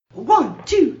1,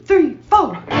 2, 3, 4.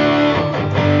 Mike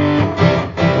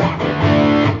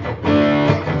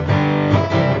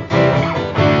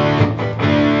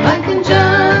and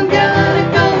John got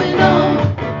it going on.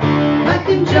 Mike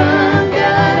and John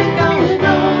got it going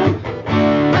on.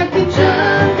 Mike and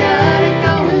John got it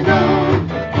going on.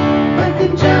 Mike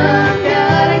and John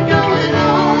got it going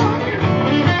on.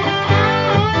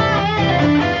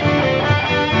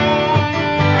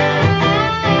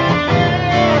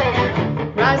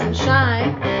 Rise and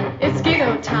shine, it's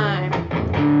Gigo time.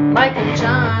 Mike and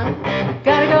John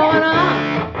got it going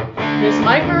on. Here's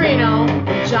Mike Marino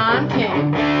and John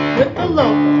King with the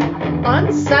local,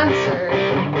 uncensored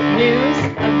news,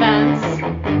 events,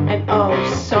 and oh,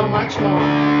 so much more.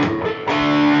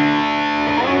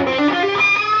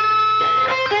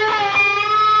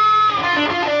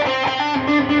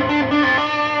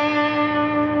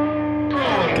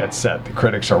 Get set. The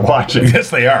critics are watching. Yes,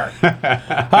 they are.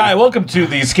 Hi, welcome to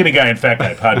the Skinny Guy and Fat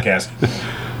Guy podcast.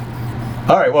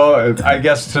 All right, well, I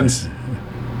guess since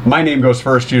my name goes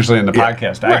first usually in the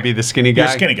podcast, right. I'd be the skinny guy?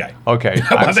 You're skinny guy. Okay.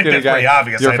 Well, I I'm think skinny that's guy. pretty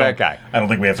obvious. You're fat guy. I don't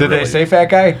think we have to Did they say fat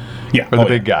guy? Yeah. Or the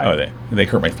big guy? Oh, they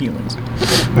hurt my feelings.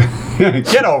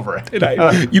 Get over it. Did I?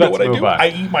 You know Let's what I move do? on. I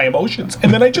eat my emotions,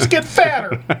 and then I just get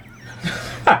fatter.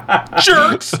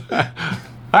 Jerks.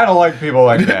 I don't like people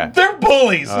like that. They're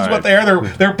bullies, is what they are.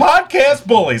 They're podcast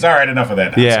bullies. All right, enough of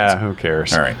that nonsense. Yeah, who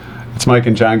cares? All right. It's Mike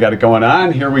and John got it going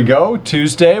on. Here we go.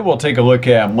 Tuesday, we'll take a look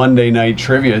at Monday Night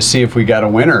Trivia, see if we got a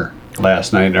winner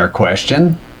last night in our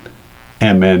question.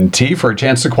 MNT for a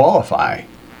chance to qualify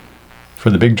for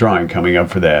the big drawing coming up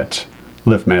for that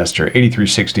LiftMaster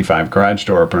 8365 garage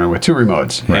door opener with 2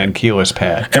 remotes and keyless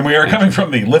pad. And we are coming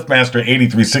from the LiftMaster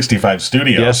 8365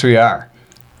 studio. Yes, we are.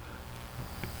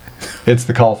 It's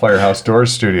the Call Firehouse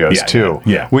Doors Studios, too.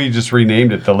 Yeah. We just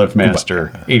renamed it the LiftMaster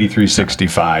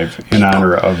 8365 in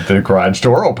honor of the garage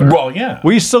door opener. Well, yeah.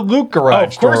 We salute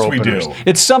garage door openers. Of course we do.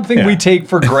 It's something we take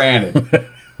for granted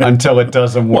until it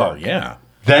doesn't work. Well, yeah.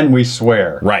 Then we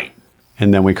swear. Right.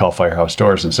 And then we call Firehouse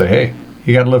Doors and say, hey,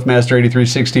 you got a LiftMaster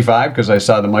 8365? Because I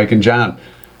saw the Mike and John,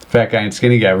 fat guy and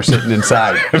skinny guy, were sitting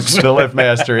inside the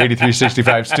LiftMaster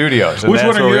 8365 studios. And Which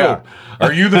that's one are where we you?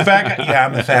 Are you the fat guy? Yeah,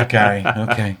 I'm the fat guy.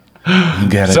 Okay. You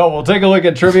get it. So we'll take a look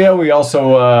at trivia. We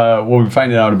also will be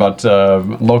finding out about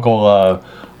local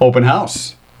open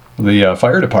house, the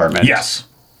fire department. Yes.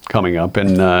 Coming up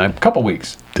in a couple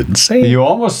weeks. Didn't say it. You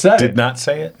almost said it. Did not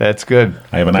say it. That's good.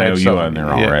 I have an IOU on there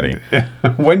already.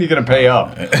 When are you going to pay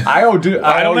up? I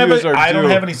don't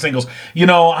have any singles. You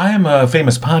know, I am a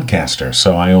famous podcaster,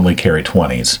 so I only carry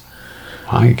 20s.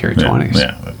 Oh, you carry 20s.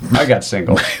 Yeah. I got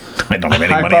singles. I don't have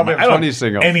any I money. probably I have don't 20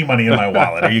 singles. Any money in my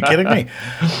wallet? Are you kidding me?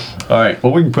 All right.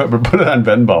 Well, we can put it on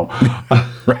Venmo.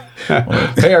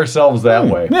 Pay ourselves that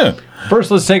way. Yeah.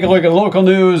 First, let's take a look at local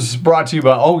news brought to you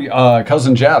by,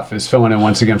 Cousin Jeff is filling in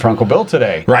once again for Uncle Bill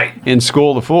today. Right. In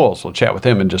School of the Fools. We'll chat with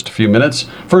him in just a few minutes.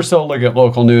 First, though, look at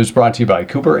local news brought to you by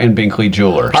Cooper and Binkley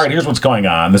Jewelers. All right, here's what's going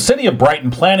on. The City of Brighton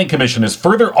Planning Commission has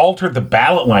further altered the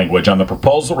ballot language on the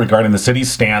proposal regarding the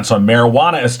city's stance on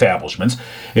marijuana establishments.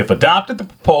 If adopted, the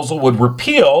proposal would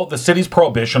repeal the city's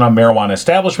prohibition on marijuana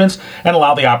establishments and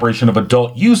allow the operation of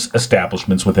adult use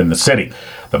establishments within the city.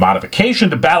 The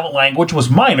modification to ballot language was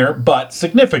minor but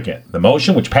significant. The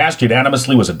motion, which passed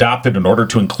unanimously, was adopted in order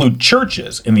to include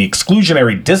churches in the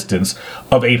exclusionary distance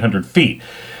of 800 feet.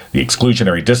 The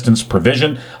exclusionary distance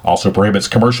provision also prohibits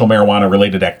commercial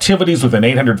marijuana-related activities within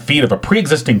 800 feet of a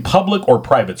pre-existing public or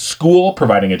private school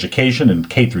providing education in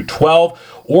K through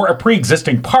 12 or a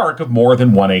pre-existing park of more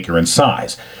than 1 acre in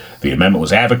size. The amendment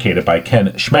was advocated by Ken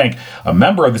Schmenk, a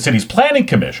member of the city's planning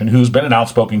commission who's been an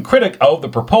outspoken critic of the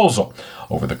proposal.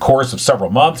 Over the course of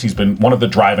several months, he's been one of the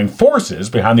driving forces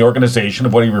behind the organization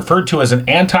of what he referred to as an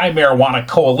anti-marijuana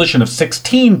coalition of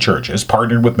 16 churches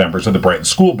partnered with members of the Brighton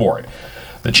School Board.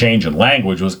 The change in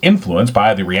language was influenced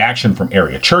by the reaction from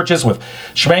area churches, with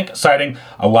Schmenk citing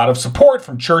a lot of support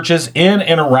from churches in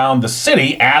and around the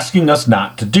city asking us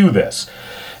not to do this.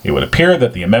 It would appear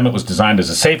that the amendment was designed as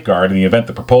a safeguard in the event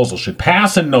the proposal should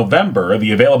pass in November.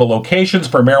 The available locations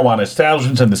for marijuana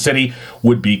establishments in the city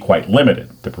would be quite limited.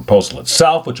 The proposal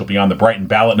itself, which will be on the Brighton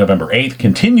ballot November 8th,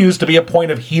 continues to be a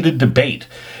point of heated debate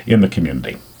in the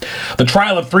community. The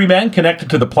trial of 3 men connected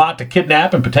to the plot to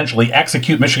kidnap and potentially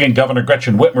execute Michigan Governor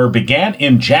Gretchen Whitmer began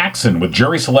in Jackson with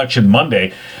jury selection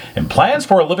Monday and plans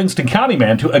for a Livingston County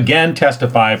man to again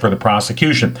testify for the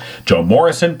prosecution. Joe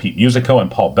Morrison, Pete Musico, and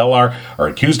Paul Bellar are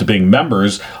accused of being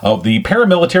members of the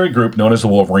paramilitary group known as the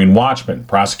Wolverine Watchmen.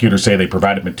 Prosecutors say they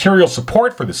provided material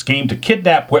support for the scheme to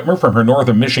kidnap Whitmer from her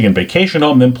northern Michigan vacation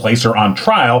home, then place her on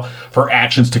trial for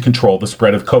actions to control the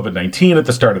spread of COVID-19 at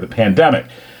the start of the pandemic.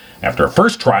 After a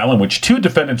first trial in which 2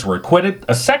 defendants were acquitted,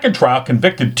 a second trial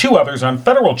convicted 2 others on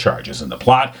federal charges in the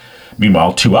plot.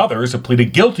 Meanwhile, 2 others have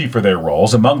pleaded guilty for their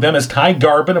roles, among them is Ty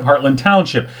Garbin of Heartland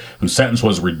Township, whose sentence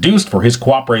was reduced for his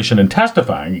cooperation in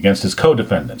testifying against his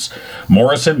co-defendants.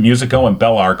 Morrison, Musico, and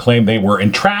Bellar claim they were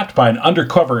entrapped by an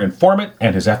undercover informant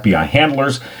and his FBI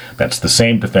handlers. That's the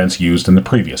same defense used in the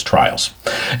previous trials.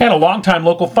 And a longtime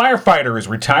local firefighter is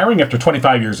retiring after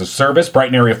 25 years of service.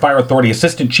 Brighton Area Fire Authority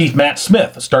Assistant Chief Matt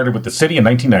Smith started with the city in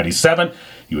 1997.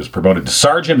 He was promoted to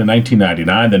sergeant in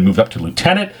 1999, then moved up to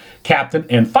lieutenant, captain,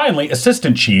 and finally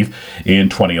assistant chief in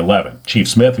 2011. Chief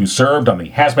Smith, who served on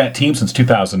the hazmat team since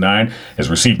 2009, has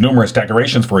received numerous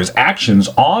decorations for his actions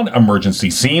on emergency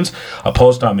scenes. A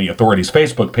post on the authority's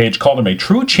Facebook page called him a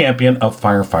true champion of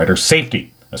firefighter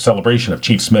safety. A celebration of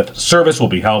Chief Smith's service will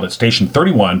be held at Station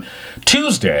 31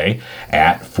 Tuesday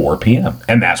at 4 p.m.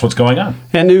 And that's what's going on.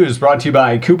 And news brought to you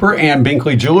by Cooper and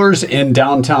Binkley Jewelers in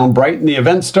downtown Brighton. The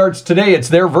event starts today. It's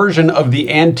their version of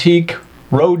the Antique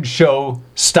Roadshow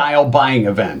style buying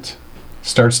event.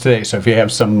 Starts today. So if you have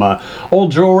some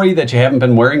old jewelry that you haven't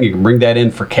been wearing, you can bring that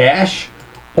in for cash,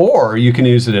 or you can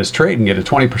use it as trade and get a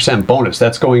 20% bonus.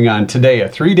 That's going on today. A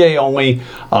 3-day only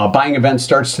buying event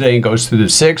starts today and goes through the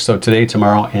 6th. So today,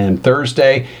 tomorrow, and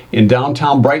Thursday in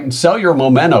downtown Brighton. Sell your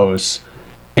mementos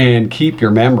and keep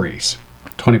your memories.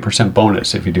 20%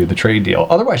 bonus if you do the trade deal.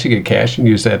 Otherwise, you get cash and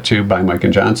use that to buy Mike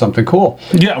and John something cool.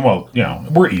 Yeah, well,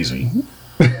 we're easy.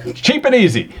 Cheap and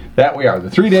easy. That we are.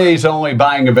 The 3 days only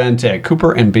buying event at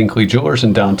Cooper and Binkley Jewelers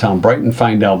in downtown Brighton.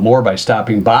 Find out more by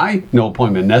stopping by. No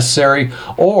appointment necessary.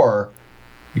 Or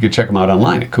you can check them out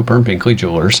online at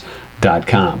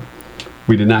cooperandbinkleyjewelers.com.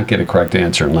 We did not get a correct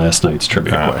answer in last night's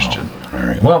trivia question. All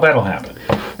right. Well, that'll happen.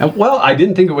 Well, I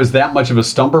didn't think it was that much of a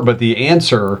stumper, but the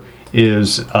answer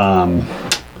is... Well,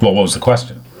 what was the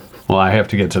question? Well, I have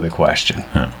to get to the question.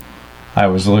 I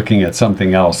was looking at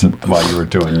something else while you were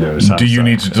doing news. Do you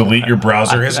need to delete your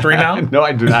browser history now? No,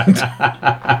 I do not.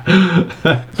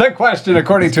 The question,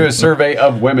 according to a survey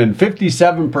of women,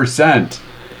 57%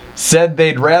 said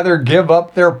they'd rather give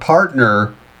up their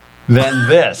partner than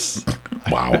this.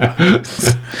 Wow.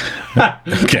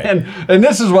 Okay. And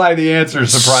this is why the answer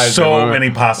surprised me. So many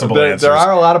possible answers. There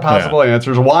are a lot of possible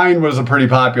answers. Wine was a pretty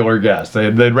popular guess.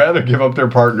 They'd rather give up their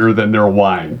partner than their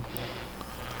wine.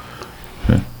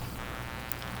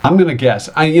 I'm going to guess,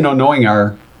 knowing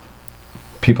our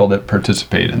people that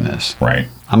participate in this, right?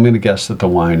 I'm going to guess that the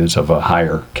wine is of a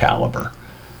higher caliber.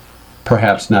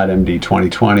 Perhaps not MD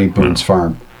 2020, Boone's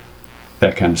Farm,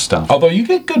 that kind of stuff. Although you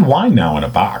get good wine now in a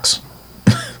box.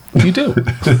 You do.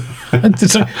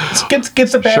 It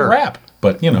gets a bad rap.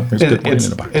 But, there's good wine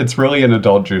in a box. It's really an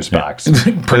adult juice box.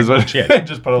 Pretty much,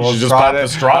 Just put a little straw in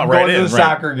it. I'm going to the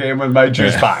soccer game with my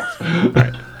juice box.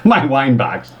 Right. My wine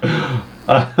box.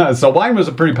 So wine was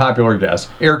a pretty popular guess.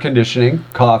 Air conditioning,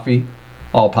 coffee,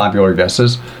 all popular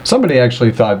guesses. Somebody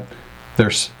actually thought their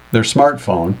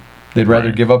smartphone, they'd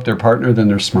rather give up their partner than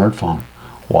their smartphone.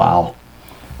 Wow.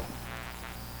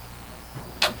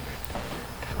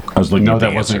 I was looking at the that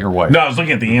answer. Wasn't your wife. No, I was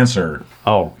looking at the answer.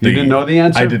 Oh, you didn't know the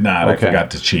answer? I did not. Okay. I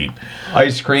forgot to cheat.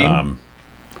 Ice cream.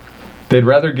 They'd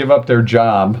rather give up their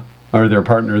job or their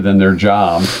partner than their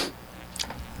job.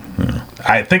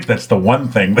 I think that's the one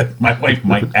thing that my wife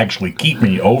might actually keep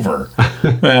me over.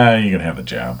 You can have a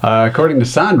job. According to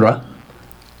Sandra,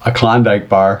 a Klondike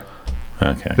bar.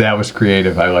 Okay. That was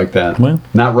creative. I like that. Well,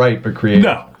 not right, but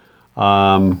creative.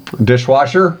 No.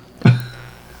 Dishwasher.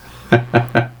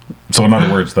 So in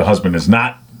other words, the husband is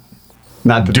not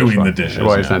doing the dishes.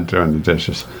 Well, he's not doing the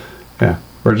dishes. Yeah,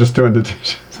 we're just doing the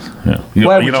dishes. Yeah.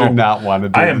 Why would you not want to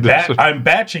do the dishes? I'm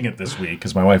batching it this week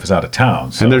because my wife is out of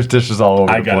town. So and there's dishes all over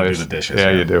the place. I got to do the dishes. Yeah,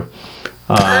 you do.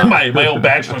 My old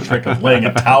bachelor trick of laying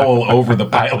a towel over the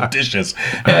pile of dishes.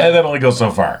 That only goes so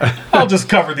far. I'll just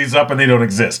cover these up and they don't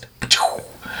exist.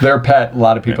 Their pet, a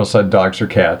lot of people said dogs or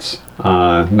cats.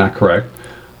 Not correct.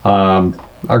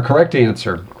 Our correct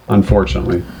answer,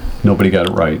 unfortunately, nobody got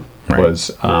it right, was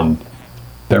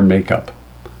their makeup.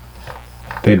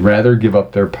 They'd rather give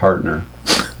up their partner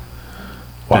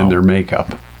than their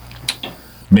makeup.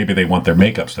 Maybe they want their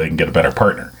makeup so they can get a better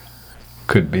partner.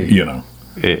 Could be.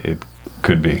 It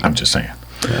could be. I'm just saying.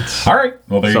 All right.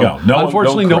 Well, there you go.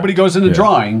 Unfortunately, nobody goes in the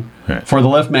drawing for the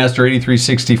LiftMaster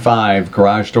 8365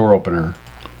 garage door opener,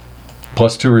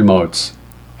 plus 2 remotes,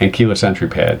 and keyless entry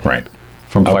pad. Right.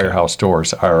 From Firehouse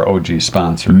Doors, our OG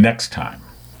sponsor. Next time.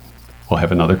 We'll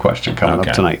have another question coming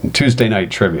up tonight in Tuesday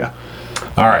Night Trivia.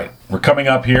 All right. We're coming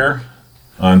up here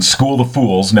on School of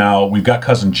Fools. Now, we've got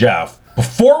Cousin Jeff,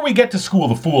 Before we get to School of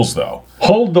the Fools, though.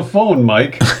 Hold the phone,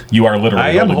 Mike. You are literally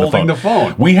I am holding the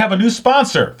phone. We have a new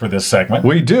sponsor for this segment.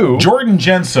 We do. Jordan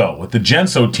Genso with the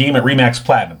Genso team at Remax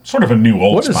Platinum. Sort of a new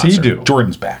old sponsor. What does he do?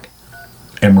 Jordan's back.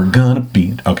 And we're gonna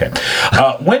beat. Okay.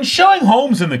 When showing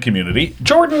homes in the community,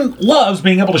 Jordan loves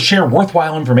being able to share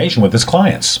worthwhile information with his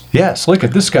clients. Yes, look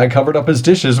at this guy covered up his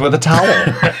dishes with a towel.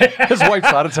 His wife's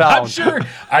out of town.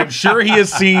 I'm sure he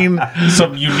has seen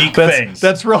some unique things.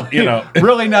 That's really,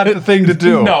 really not the thing to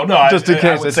do. No, just in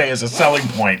case. I would say as a selling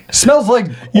point. Smells like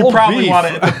you old probably beef. want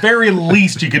to, at the very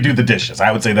least, you could do the dishes.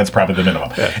 I would say that's probably the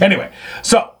minimum. Yeah. Anyway,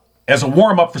 so as a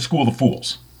warm up for School of the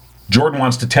Fools, Jordan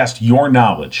wants to test your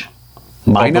knowledge.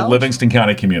 The Livingston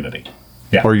County community.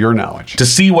 Yeah. Or your knowledge. To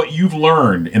see what you've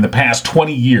learned in the past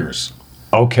 20 years.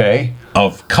 Okay.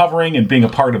 Of covering and being a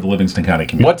part of the Livingston County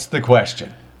community. What's the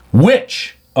question?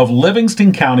 Which of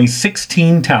Livingston County's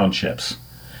 16 townships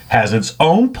has its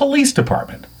own police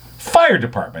department, fire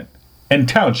department, and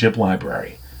township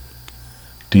library?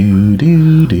 Well,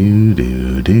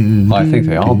 I think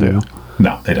they all do.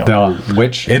 No, they don't.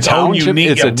 Which its township? Own unique,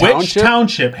 it's a township? Which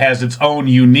township has its own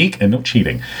unique, and no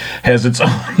cheating, has its own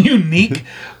unique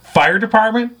fire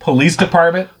department, police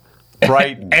department,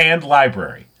 Brighton, and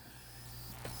library?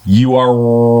 You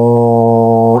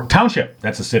are township.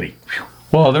 That's a city.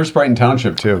 Well, there's Brighton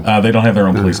Township too. They don't have their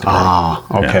own police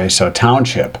department. Okay, so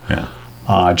township. Yeah.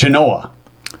 Genoa.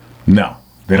 No,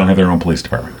 they don't have their own police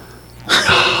department.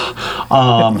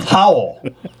 Howell.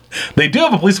 They do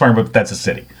have a police department, but that's a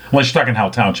city. Unless you're talking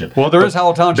Howell Township. Well, there is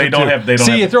Howell Township. They don't have. They don't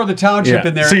See, have, you throw the township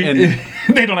in there, and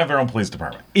they don't have their own police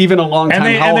department. Even a long-time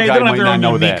Howell they guy don't have might their not own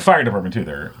know unique that. fire department too.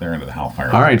 They're under the Howell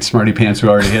Fire. All right, Smarty Pants, who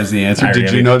already has the answer.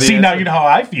 Did you know the answer? See, now you know how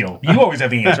I feel. You always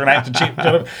have the answer, and I have to change.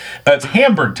 It's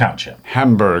Hamburg Township.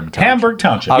 Hamburg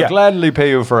Township. I'll gladly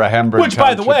pay you for a Hamburg Which,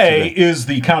 Township. by the way, is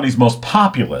the county's most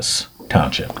populous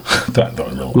township.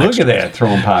 Look at that,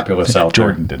 throwing populous out there.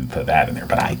 Jordan didn't put that in there,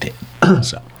 but I did.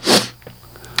 So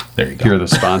there you go. You're the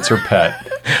sponsor pet.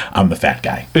 I'm the fat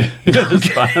guy. You're the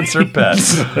sponsor pet.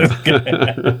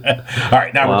 All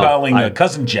right, now we're calling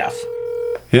Cousin Jeff.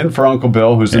 In for Uncle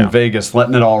Bill, who's in Vegas,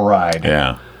 letting it all ride.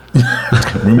 Yeah.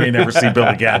 We may never see Bill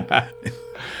again.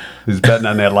 He's betting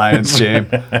on that Lions game.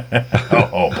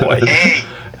 Oh boy.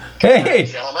 Hey,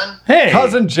 gentlemen. Hey.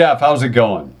 Cousin Jeff, how's it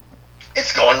going?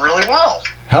 It's going really well.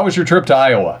 How was your trip to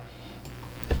Iowa?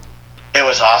 It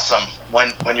was awesome.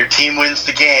 When your team wins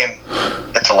the game,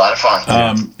 it's a lot of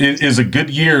fun. It is a good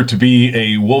year to be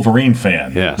a Wolverine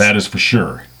fan. Yes. That is for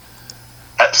sure.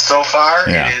 So far,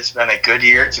 it has been a good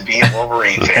year to be a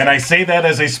Wolverine fan. And I say that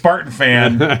as a Spartan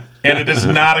fan, and it is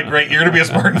not a great year to be a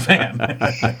Spartan fan.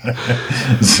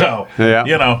 So,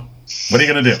 you know, what are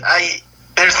you going to do?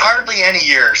 There's hardly any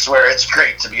years where it's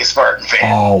great to be a Spartan fan.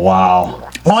 Oh, wow.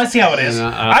 Well, I see how it is.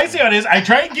 I see how it is. I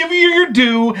try and give you your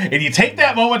due, and you take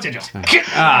that moment to just get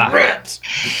ripped.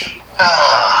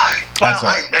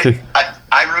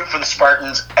 I root for the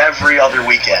Spartans every other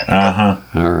weekend. Uh-huh.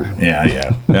 All right.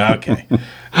 Yeah. Okay.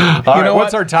 All right,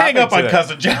 what's our topic Hang up today? on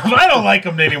Cousin Jeff. I don't like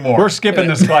him anymore. We're skipping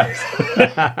this class.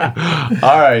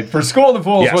 All right. For School of the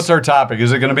Fools, what's our topic?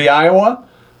 Is it going to be Iowa?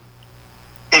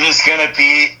 It is going to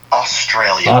be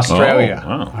Australia. Australia. Oh,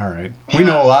 wow. All right. We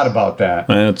know a lot about that.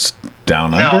 That's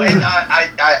down under. No, and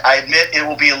I admit it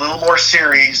will be a little more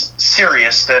serious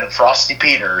than Frosty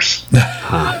Peters.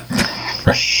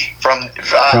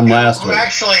 From last week.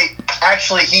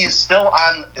 Actually, he is still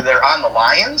on. They're on the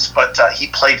Lions, but he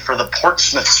played for the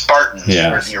Portsmouth Spartans, who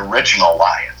are the original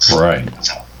Lions. Right.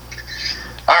 So,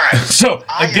 all right. So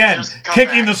again,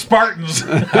 kicking the Spartans.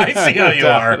 I see how you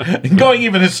are. Going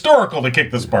even historical to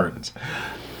kick the Spartans.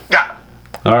 Yeah.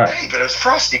 All right. Hey, but it was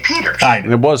Frosty Peters.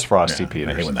 It was Frosty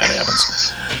Peters. I hate when that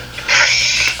happens.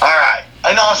 All right.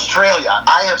 In Australia,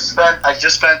 I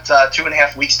just spent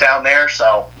 2.5 weeks down there,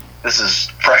 so this is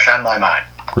fresh on my mind.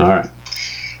 All right.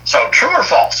 So, true or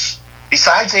false?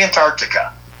 Besides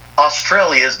Antarctica,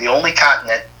 Australia is the only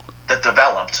continent that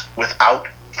developed without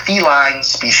feline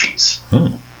species.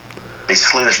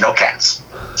 Basically, there's no cats.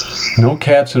 No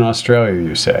cats in Australia,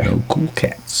 you say? No cool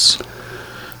cats.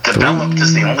 Developed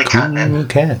is the only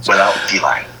continent without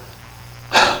feline.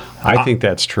 I think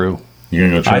that's true. You're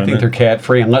gonna go try I think they're cat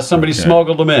free unless somebody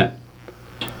smuggled them in.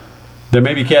 There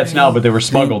may be cats now, but they were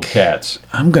smuggled cats.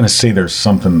 I'm gonna say there's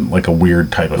something like a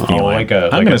weird type of feline. Like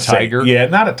a tiger?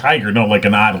 Not a tiger. No, like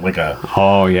a hairless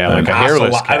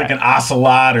cat. like an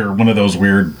ocelot or one of those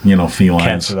weird, felines.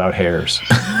 Cats without hairs.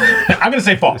 I'm gonna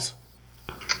say false.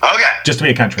 Okay. Just to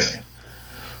be a contrarian.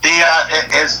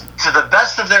 To the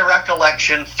best of their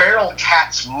recollection, feral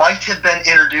cats might have been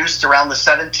introduced around the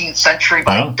 17th century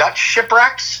by Dutch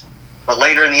shipwrecks, but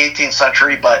later in the 18th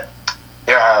century. But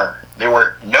there are there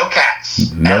were no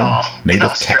cats at all in native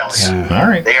Australia. cats. All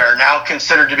right. They are now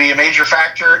considered to be a major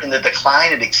factor in the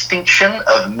decline and extinction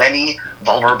of many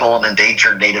vulnerable and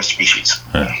endangered native species.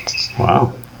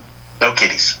 Wow. No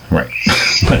kitties. Right.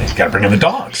 But got to bring in the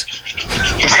dogs.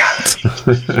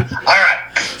 All right.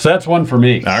 So that's one for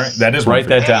me. All right. That is Write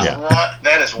that down.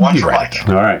 That is one You for write Mike, it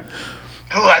All right.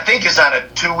 who I think is on a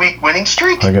 2-week winning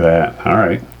streak. Look at that. All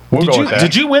right. We'll go with that.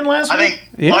 Did you win last I week? think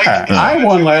Yeah, Mike, I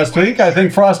won last week. I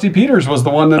think Frosty Peters was the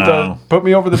one that put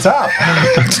me over the top.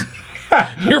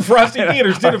 Your Frosty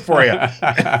Peters did it for you.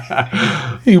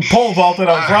 You pole vaulted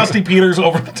on Frosty Peters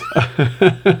over the top.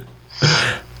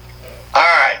 All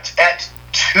right, at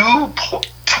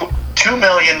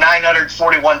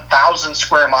 2,941,000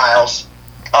 square miles,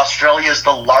 Australia is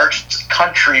the largest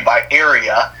country by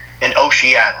area in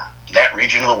Oceania, that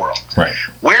region of the world. Right.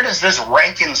 Where does this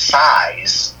rank in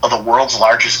size of the world's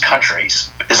largest countries?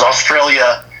 Is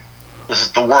Australia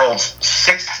the world's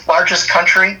 6th largest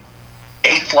country,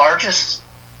 8th largest,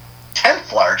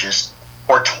 10th largest,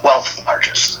 or 12th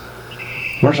largest?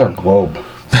 Where's our globe?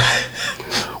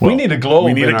 We need a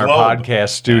globe in our podcast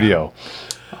studio.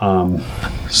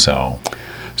 So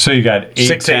you got 8,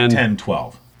 6, 8, 10,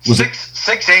 12. Was it?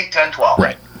 6, 8, 10, 12.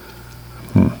 Right.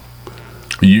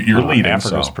 You're leading.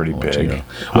 Africa's so pretty I'll let you big. go.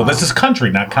 Well, this is country,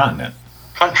 not continent.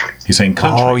 Country. He's saying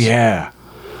countries. Oh, yeah.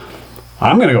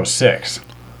 I'm going to go 6.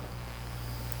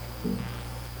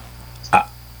 I'm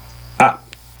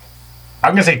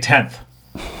going to say 10th.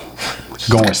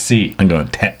 Going with C. I'm going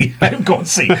 10. I'm going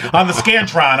C. On the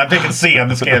Scantron. I'm taking C on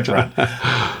the Scantron.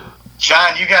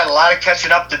 John, you got a lot of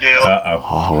catching up to do.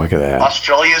 Uh-oh. Oh, look at that.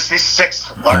 Australia is the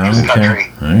 6th largest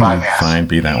country by mass. Fine,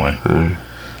 be that way.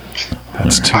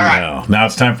 That's 2. All right. Now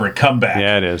it's time for a comeback.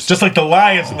 Yeah, it is. Just like the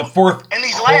Lions in the 4th. And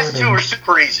these last two are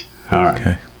super easy. All right.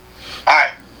 Okay. All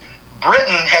right.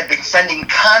 Britain had been sending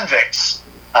convicts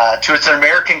to its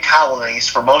American colonies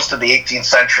for most of the 18th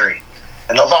century.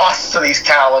 And the loss to these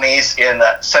colonies in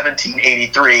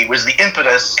 1783 was the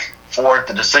impetus for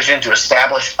the decision to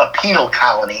establish a penal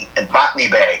colony in Botany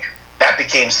Bay. That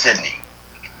became Sydney.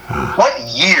 What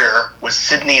year was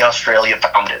Sydney, Australia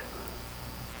founded?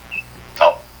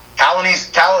 So,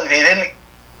 colonies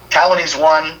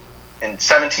won in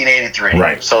 1783.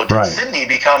 Right. So did Right. Sydney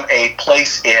become a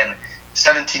place in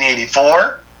 1784,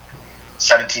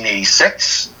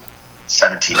 1786,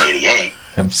 1788,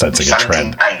 I'm sensing a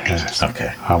trend. 1790?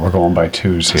 Okay. We're going by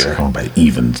 2s We're here. going by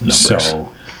even numbers. So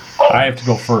I have to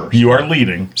go first. You are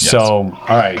leading. Yes. So, all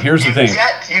right, here's the thing.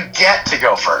 You get to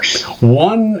go first.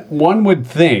 One would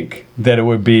think that it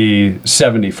would be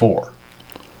 74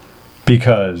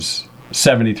 because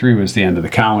 73 was the end of the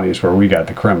colonies where we got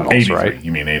the criminals, 83. right?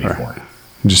 You mean 84.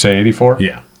 Did you say 84?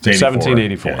 Yeah. It's 84.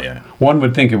 1784. Yeah. One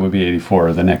would think it would be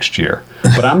 84 the next year.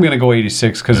 But I'm going to go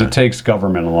 86 because it takes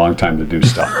government a long time to do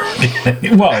stuff.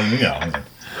 Well, you know,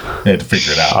 they had to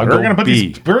figure it out. I'll We're go going to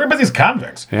B. put these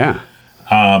convicts. Yeah.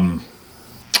 I'm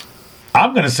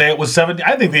going to say it was 70.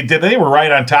 I think they were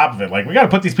right on top of it. Like, we got to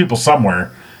put these people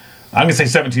somewhere. I'm going to say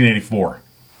 1784.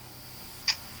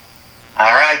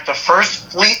 All right, the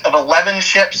first fleet of 11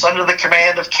 ships under the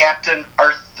command of Captain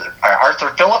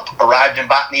Arthur Phillip arrived in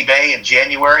Botany Bay in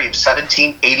January of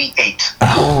 1788.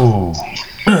 Oh.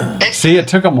 See, it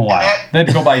took them a while. They had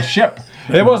to go by ship.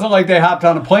 It wasn't like they hopped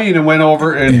on a plane and went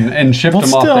over and shipped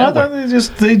them off that way.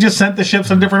 They just sent the ships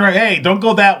in different way. Hey, don't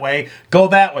go that way. Go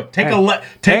that way. Take a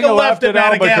left at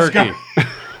Madagascar.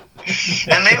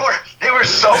 And they were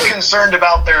so concerned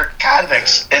about their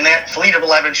convicts. In that fleet of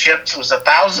 11 ships was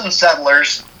 1,000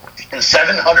 settlers and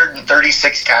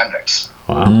 736 convicts.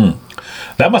 Wow.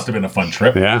 That must have been a fun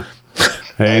trip. Yeah.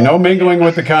 Hey, no mingling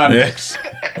with the convicts.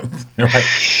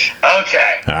 Right.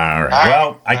 Okay. All right.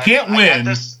 Well, I can't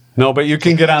win. No, but you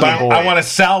can get on the board. I want to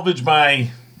salvage my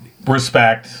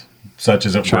respect, such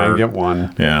as it Try were. and get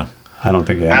one. Yeah. I don't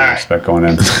think you have any respect going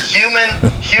in.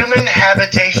 Human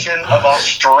habitation of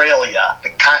Australia, the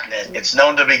continent, it's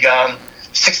known to begun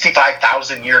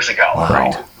 65,000 years ago.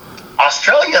 Wow.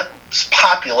 Australia's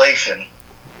population,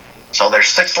 so they're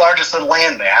 6th largest in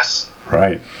land mass.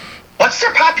 Right. What's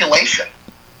their population?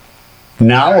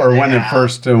 Now or when it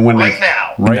first... Right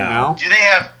now. Right now? Do they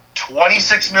have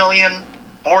 26 million,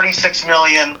 46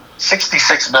 million,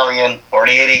 66 million, or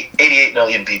 88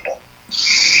 million people?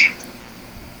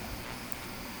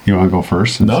 You want to go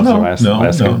first? No.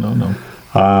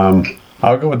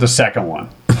 I'll go with the second one.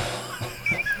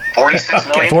 46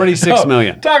 million? 46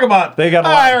 million. Talk about... They got a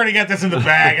lot. I already got this in the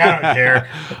bag. I don't care.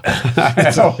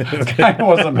 I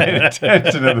wasn't paying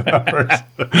attention to the numbers.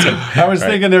 I was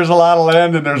thinking there's a lot of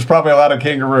land and there's probably a lot of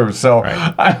kangaroos. So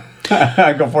I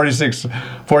go 46.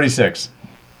 46.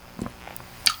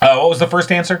 What was the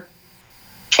first answer?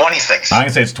 26. I'm going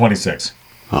to say it's 26.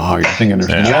 Oh, you're thinking there's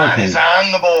more. John is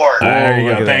on the board. There you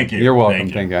look go. at Thank that. you. You're welcome.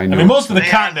 Thank you. I I knew mean, it. most of the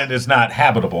continent is not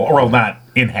habitable, or not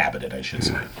inhabited, I should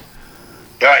say.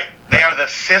 Right. They are the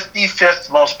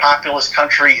 55th most populous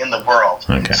country in the world.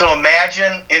 Okay. So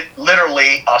imagine it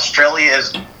literally, Australia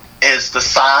is the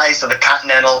size of the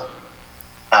continental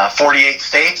 48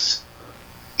 states,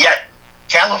 yet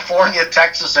California,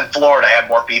 Texas, and Florida have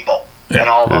more people than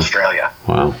all of Australia.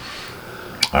 Wow.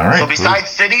 All right. So besides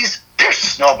cities, there's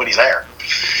just nobody there.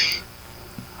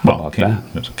 well, about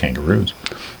that? there's kangaroos.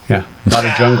 Yeah. A lot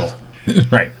of jungle.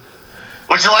 Right.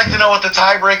 Would you like to know what the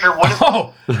tiebreaker would have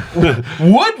Oh,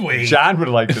 would we? John would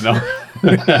like to know.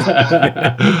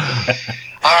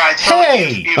 All right, so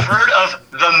Hey! you've heard of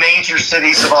the major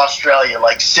cities of Australia,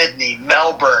 like Sydney,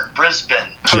 Melbourne,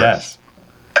 Brisbane. Yes.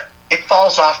 It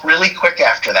falls off really quick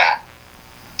after that.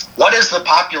 What is the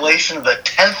population of the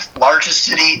 10th largest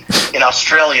city in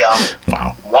Australia?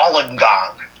 Wow.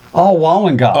 Wollongong. Oh,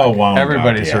 Wollongong. Oh, Wollongong.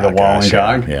 Everybody's heard of gosh,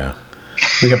 Wollongong. Yeah.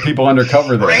 We got people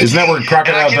undercover there. Isn't that where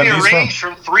Crocodile And I give you a Dundee's from?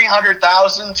 range from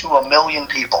 300,000 to 1 million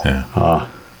people. Yeah.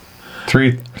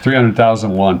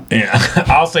 300,001. Yeah.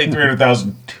 I'll say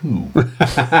 300,000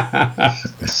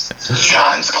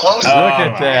 John's close. Look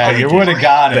at that. You would have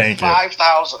got it. Thank you.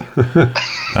 5,000.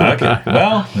 Okay.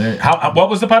 Well, what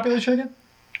was the population again?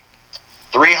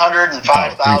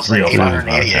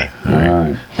 305,888. All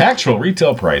right. Actual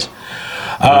retail price.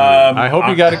 I hope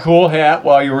you got a cool hat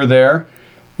while you were there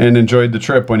and enjoyed the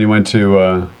trip when you went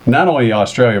to not only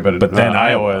Australia, but then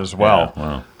Iowa as well. Yeah,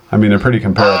 wow. I mean, they're pretty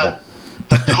comparable.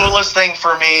 The coolest thing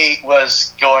for me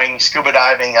was going scuba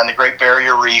diving on the Great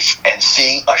Barrier Reef and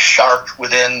seeing a shark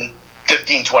within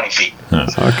 15, 20 feet.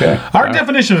 Okay. Our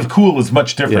definition of cool is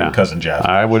much different, Yeah. Cousin Jeff.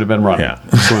 I would have been running, Yeah.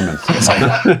 swimming.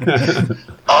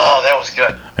 Oh, that was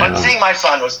good. But seeing my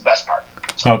son was the best part.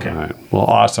 Okay. All right. Well,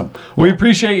 awesome. We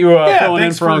appreciate you filling in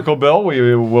thanks for for- Uncle Bill.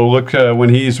 We will look when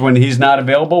he's not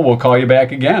available. We'll call you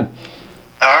back again.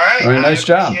 All right. Very nice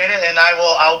job. I appreciate it, and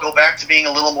I'll go back to being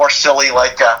a little more silly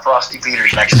like Frosty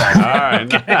Peters next time. All right.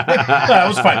 That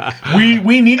was fun.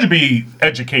 We need to be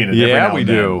educated. every Yeah, now we and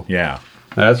then. do. Yeah.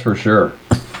 That's for sure.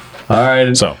 All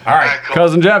right. So, all All right. right, cool.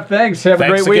 Cousin Jeff, thanks. Have a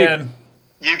Thanks great week. again.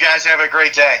 You guys have a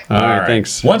great day. All right.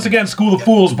 Thanks. Once again, School of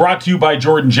Fools brought to you by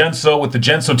Jordan Genso with the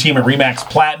Genso team at Remax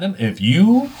Platinum. If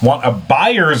you want a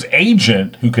buyer's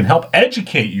agent who can help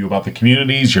educate you about the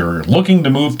communities you're looking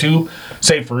to move to,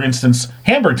 say, for instance,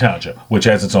 Hamburg Township, which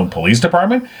has its own police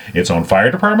department, its own fire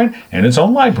department, and its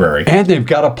own library. And they've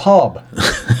got a pub.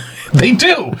 They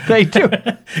do. They do.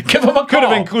 Give them a call. Could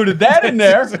have included that in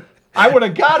there. I would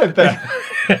have got it then.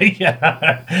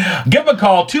 Yeah. Give them a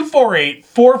call,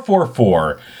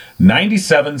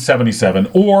 248-444-9777,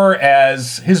 or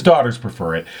as his daughters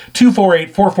prefer it,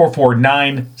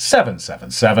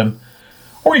 248-444-9777.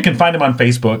 Or you can find him on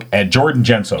Facebook at Jordan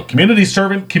Genso, Community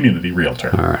Servant, Community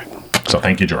Realtor. All right. So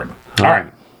thank you, Jordan. All right.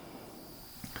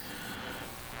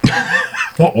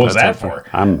 What was that for?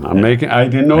 I'm making. I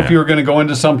didn't know if you were going to go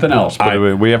into something else,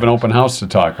 but we have an open house to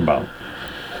talk about,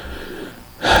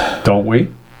 don't we?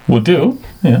 We'll do.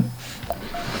 Yeah.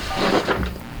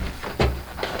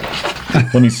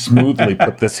 Let me smoothly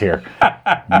put this here.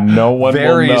 No one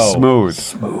Very will know.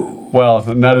 smooth. Well,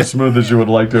 not as smooth as you would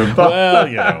like to have thought. Well,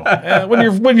 you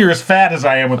know, when you're as fat as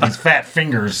I am with these fat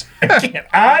fingers,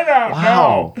 I don't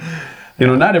know. You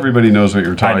know, not everybody knows what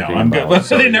you're I talking know. I'm about.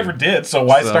 good. They never did, so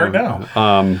why start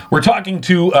now? We're talking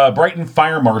to Brighton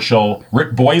Fire Marshal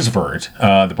Rick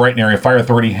Boisvert. The Brighton Area Fire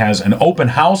Authority has an open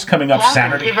house coming up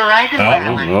Saturday.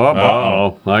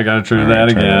 Oh, I got to try that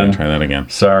again. Try that again.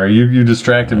 Sorry, you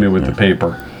distracted me with the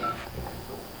paper.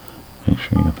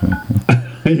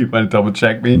 You want to double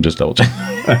check me? Just double check.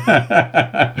 All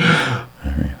right,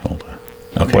 hold on.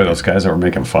 Okay. Boy, those guys that were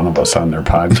making fun of us on their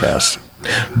podcast.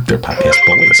 They're podcast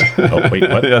bullies. Oh, wait,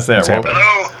 what? Yes, they are. What's happening?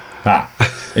 Hello,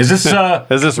 Is this,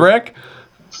 Is this Rick?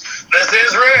 this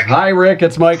is Rick. Hi, Rick.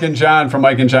 It's Mike and John from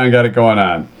Mike and John Got It Going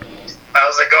On.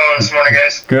 How's it going this morning,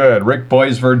 guys? Good. Rick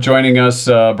Boisvert joining us.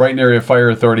 Brighton Area Fire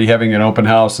Authority having an open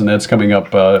house, and that's coming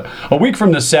up a week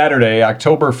from this Saturday,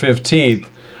 October 15th,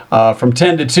 from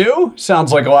 10 to 2.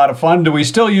 Sounds like a lot of fun. Do we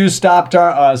still use stop,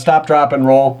 drop, and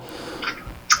roll?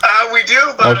 We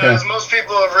do, but Okay. as most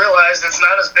people have realized, it's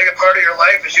not as big a part of your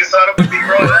life as you thought it would be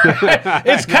growing up.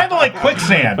 it's kind of like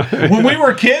quicksand. When we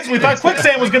were kids, we thought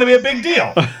quicksand was going to be a big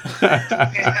deal.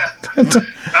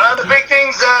 The big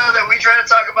things that we try to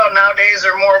talk about nowadays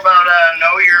are more about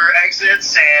know your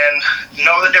exits and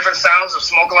know the different sounds of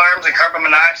smoke alarms and carbon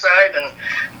monoxide, and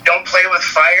don't play with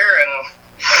fire, and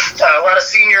a lot of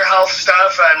senior health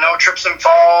stuff, no trips and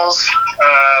falls,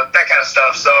 that kind of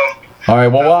stuff. So All right,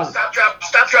 well,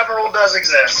 stop, drop rule does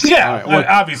exist. Yeah, right,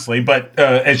 obviously, but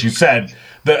as you said,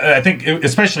 I think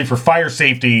especially for fire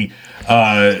safety,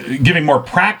 giving more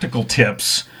practical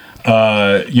tips.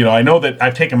 I know that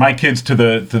I've taken my kids to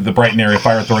the Brighton Area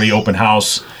Fire Authority open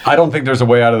house. I don't think there's a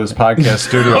way out of this podcast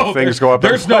studio if things go up.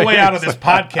 There's no way out of this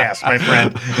podcast, my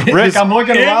friend. Rick, I'm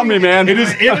looking around me, man. It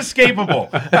is inescapable.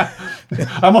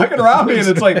 I'm looking around me, and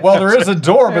it's like, well, there is a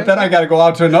door, but then I got to go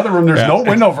out to another room. There's no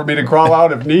window for me to crawl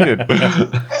out if needed.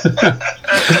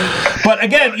 But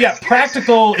again, yeah,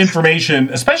 practical information,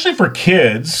 especially for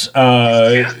kids,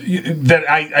 that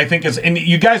I think is, and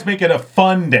you guys make it a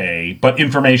fun day, but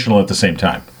informational at the same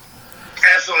time.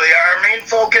 Absolutely. Our main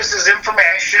focus is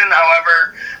information.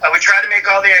 However, we try to make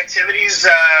all the activities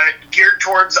geared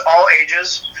towards all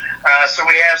ages. So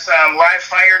we have some live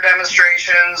fire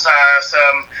demonstrations,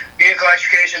 some vehicle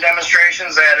electrification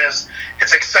demonstrations.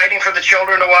 It's exciting for the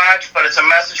children to watch, but it's a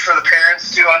message for the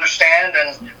parents to understand.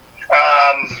 And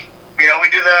we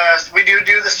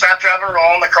do the stop, drop, and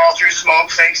roll and the crawl through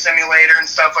smoke, fake simulator, and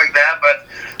stuff like that. But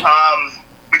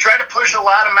we try to push a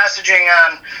lot of messaging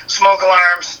on smoke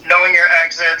alarms, knowing your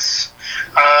exits,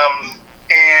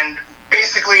 and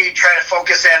basically try to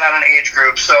focus in on an age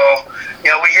group. So,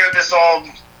 we hear this old,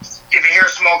 if you hear a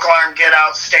smoke alarm, get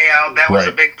out, stay out. That was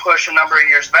a big push a number of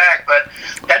years back, but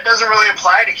that doesn't really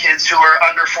apply to kids who are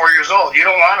under 4 years old. You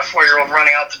don't want a 4-year-old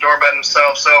running out the door by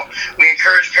themselves. So we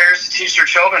encourage parents to teach their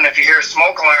children, if you hear a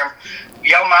smoke alarm,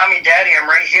 yell, Mommy, Daddy, I'm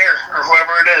right here, or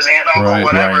whoever it is, aunt, uncle,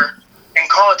 whatever, and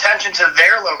call attention to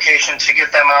their location to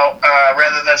get them out,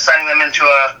 rather than sending them into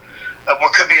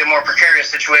what could be a more precarious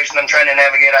situation than trying to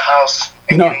navigate a house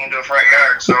and getting into a front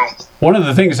yard. So one of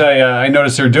the things I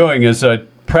noticed they're doing is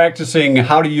practicing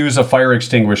how to use a fire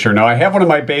extinguisher. Now, I have one in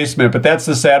my basement, but that's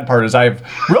the sad part, is I have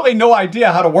really no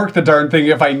idea how to work the darn thing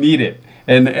if I need it.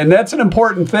 And that's an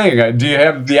important thing. Do you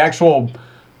have the actual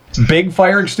big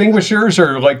fire extinguishers,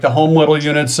 or like the home little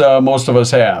units most of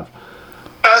us have?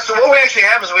 So what we actually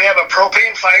have is we have a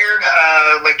propane-fired,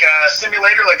 like a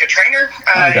simulator, like a trainer,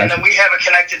 and then we have it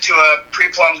connected to a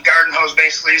pre-plumbed garden hose,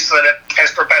 basically, so that it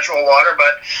has perpetual water.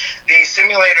 But the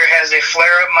simulator has a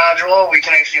flare-up module. We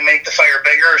can actually make the fire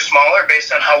bigger or smaller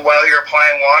based on how well you're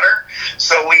applying water.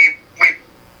 So we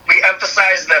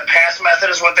emphasize the pass method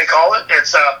is what they call it.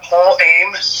 It's a pull,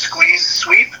 aim, squeeze,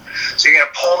 sweep. So you're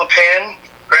going to pull the pin,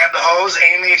 grab the hose,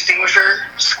 aim the extinguisher,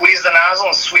 squeeze the nozzle,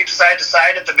 and sweep side to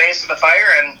side at the base of the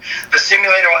fire, and the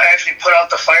simulator will actually put out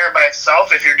the fire by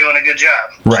itself if you're doing a good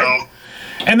job. Right. So,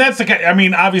 and that's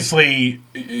obviously,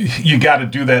 you got to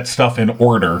do that stuff in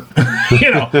order,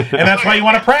 and that's why you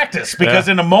want to practice, because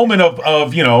in a moment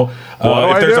of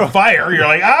if there's a fire, you're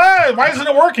like, why isn't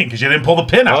it working? Because you didn't pull the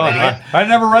pin out. I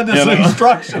never read this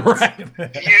instructions. Right.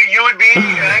 You would be, and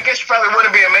I guess you probably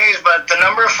wouldn't be amazed, but the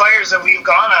number of fires that we've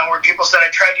gone on where people said,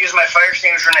 I tried to use my fire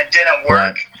extinguisher and it didn't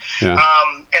work. Yeah.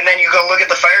 And then you go look at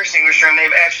the fire extinguisher and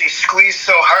they've actually squeezed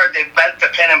so hard they've bent the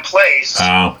pin in place.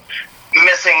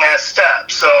 Missing that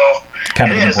step. So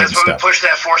kind of it is. That's why we push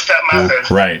that 4-step method.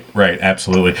 Right,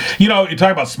 absolutely. You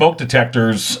talk about smoke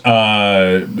detectors,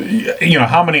 how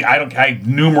many, I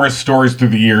numerous stories through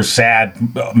the years, sad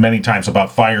many times,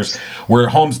 about fires where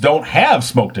homes don't have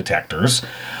smoke detectors,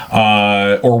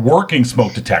 or working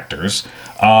smoke detectors.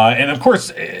 And of course,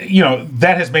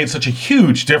 that has made such a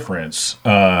huge difference.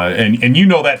 And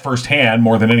that firsthand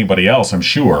more than anybody else, I'm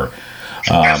sure.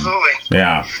 Absolutely.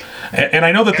 Yeah. And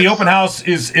I know that the open house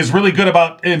is really good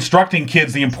about instructing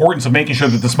kids the importance of making sure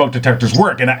that the smoke detectors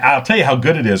work. And I'll tell you how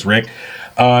good it is, Rick.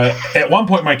 At one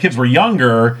point, my kids were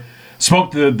younger.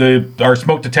 Our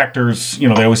smoke detectors, they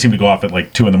always seem to go off at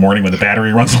like 2 a.m. when the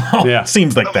battery runs low. Yeah.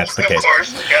 Seems like that's the case. Of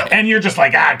course. Yeah. And you're just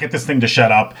like, get this thing to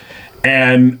shut up.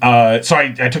 And so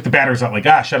I took the batteries out, like,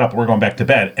 shut up, we're going back to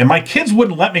bed. And my kids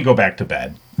wouldn't let me go back to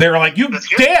bed. They were like,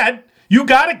 Dad, you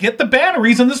got to get the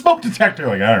batteries in the smoke detector.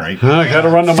 Like, all right. I got to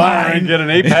run to mine and get an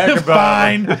 8-pack of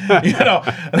fine.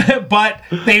 But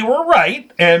they were right.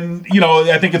 And,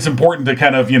 I think it's important to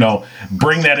kind of,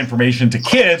 bring that information to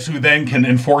kids who then can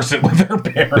enforce it with their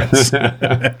parents.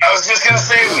 I was just going to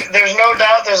say, there's no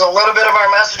doubt there's a little bit of our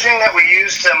messaging that we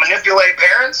use to manipulate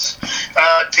parents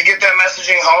to get that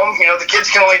messaging home. The kids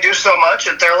can only do so much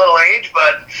at their little age,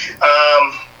 but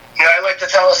I like to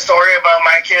tell a story about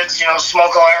my kids,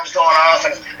 smoke alarms going off,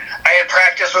 and I had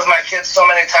practiced with my kids so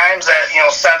many times at,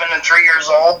 7 and 3 years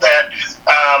old that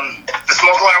the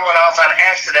smoke alarm went off on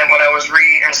accident when I was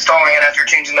reinstalling it after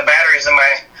changing the batteries, and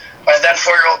my then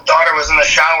 4-year-old daughter was in the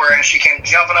shower, and she came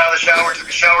jumping out of the shower, took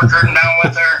the shower curtain down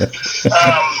with her,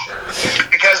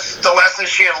 because the lessons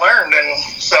she had learned. And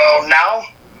so now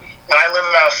I live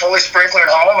in a fully sprinklered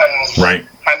home, and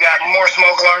I've got more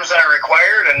smoke alarms than are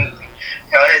required, and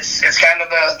it's kind of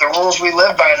the rules we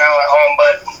live by now at home.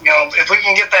 But if we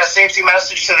can get that safety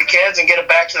message to the kids and get it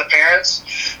back to the parents,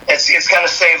 it's going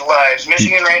to save lives.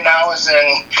 Michigan right now is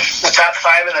in the top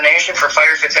 5 in the nation for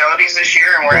fire fatalities this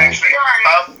year, and we're actually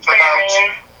up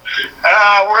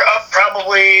we're up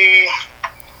probably,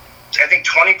 I think,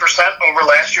 20% over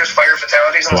last year's fire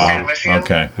fatalities in the state of Michigan.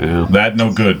 Okay, that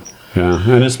no good. Yeah,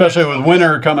 and especially with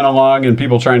winter coming along and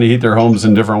people trying to heat their homes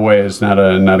in different ways, not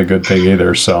a good thing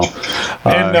either. So,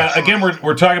 and again,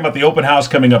 we're talking about the open house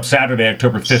coming up Saturday,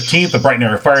 October 15th. The Brighton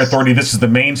Area Fire Authority. This is the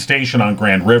main station on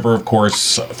Grand River, of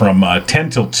course, from 10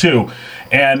 till 2.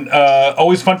 And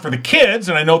always fun for the kids.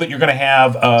 And I know that you're going to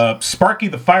have Sparky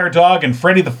the fire dog and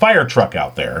Freddie the fire truck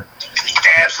out there.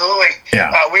 Absolutely.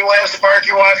 Yeah. We will have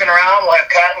Sparky walking around. We'll have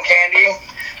cotton candy.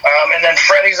 And then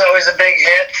Freddie's always a big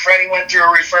hit. Freddie went through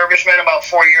a refurbishment about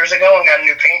 4 years ago and got a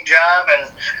new paint job and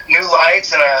new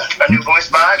lights and a new voice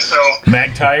box. So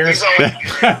Mag tires. He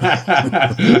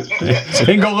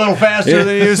can go a little faster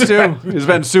than he used to. He's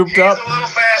been souped up. He's a little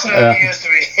faster than he used to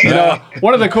be.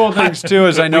 One of the cool things too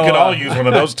is I know we could all use one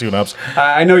of those tune-ups.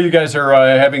 I know you guys are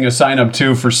having a sign up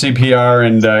too for CPR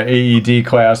and AED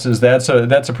classes. That's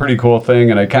a pretty cool thing,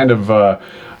 and I kind of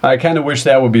wish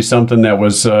that would be something that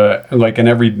was like in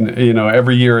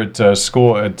every year at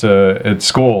school at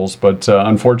schools, but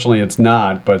unfortunately it's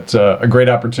not. But a great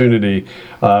opportunity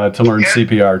to learn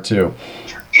CPR too.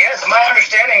 Yes, my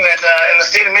understanding that in the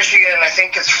state of Michigan, I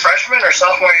think it's freshman or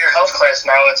sophomore year health class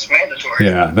now. It's mandatory.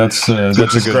 Yeah, that's a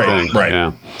good thing. Right.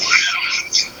 Yeah.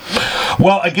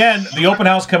 Well, again, the open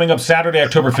house coming up Saturday,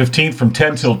 October 15th from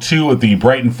 10 till 2 at the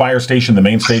Brighton Fire Station, the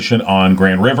main station on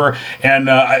Grand River. And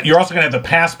you're also going to have the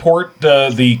passport,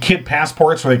 the kid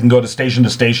passports where they can go to station.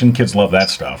 Kids love that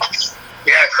stuff.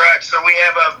 Yeah, correct. So we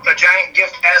have a giant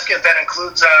gift basket that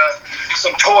includes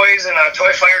some toys and a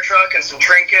toy fire truck and some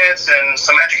trinkets and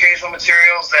some educational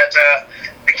materials that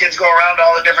the kids go around to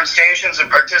all the different stations and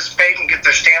participate and get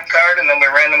their stamp card, and then we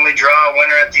randomly draw a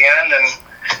winner at the end, and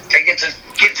they get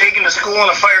taken to school in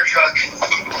a fire truck.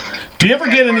 Do you ever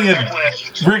get any,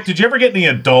 Rick, did you ever get any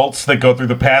adults that go through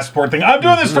the passport thing? I'm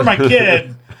doing this for my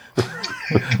kid.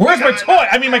 Where's my toy?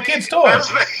 I mean, my kid's toy.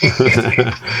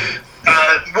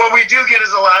 What we do get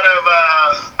is a lot of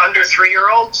under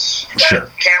 3-year-olds that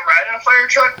can't ride in a fire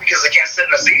truck because they can't sit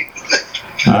in a seat.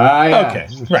 Yeah. Okay,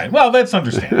 right. Well, that's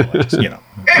understandable. It's,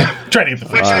 trying to get the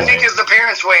Which I think is the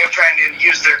parents' way of trying to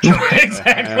use their children.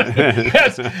 Exactly.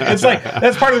 Yes. It's like,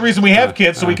 that's part of the reason we have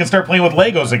kids, so we can start playing with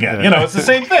Legos again. It's the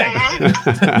same thing.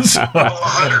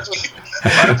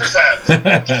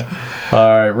 100%. All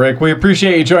right, Rick, we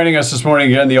appreciate you joining us this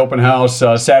morning again, the open house,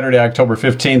 Saturday, October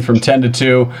 15th from 10 to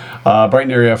 2, Brighton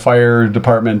Area Fire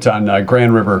Department on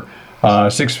Grand River,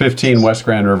 615 West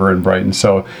Grand River in Brighton.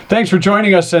 So thanks for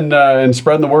joining us and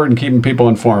spreading the word and keeping people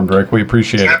informed, Rick. We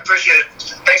appreciate it. I appreciate it.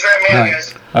 Thanks for having me on,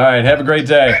 guys. All right, have a great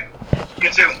day. You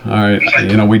too. All right,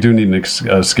 we do need an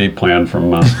escape plan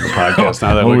from the podcast.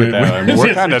 Now that we get that, I mean,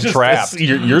 we're kind of trapped.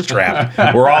 You're trapped.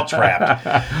 We're all trapped.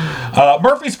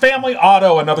 Murphy's Family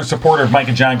Auto, another supporter of Mike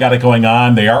and John, got it going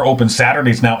on. They are open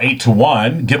Saturdays now, 8 to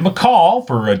 1. Give them a call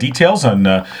for details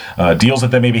on deals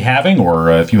that they may be having, or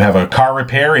if you have a car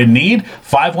repair in need,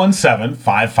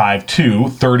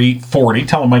 517-552-3040.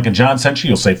 Tell them Mike and John sent you.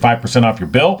 You'll save 5% off your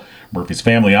bill. Murphy's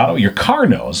Family Auto. Your car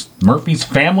knows.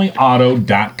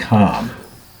 Murphy'sFamilyAuto.com.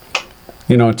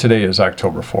 Today is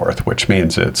October 4th, which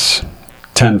means it's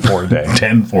 10-4 day.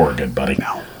 10-4, good buddy.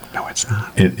 No, it's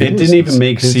not. It didn't even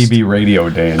make CB Radio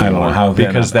Day anymore. I don't know how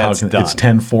because that's done. It's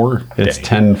 10-4 day. It's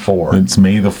 10-4. It's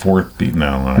May the 4th.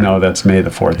 No, that's May the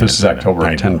 4th. This is October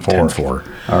 10-4.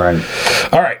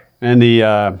 10-4. All right. And the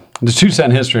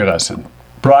 2-cent history lesson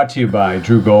brought to you by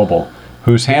Drew Goebel,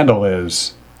 whose handle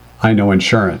is I Know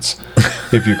Insurance,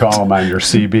 if you call him on your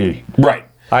CB. Right.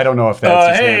 I don't know if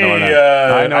that's his handle or not.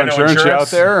 I know insurance. You out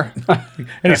there?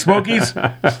 Any Smokies?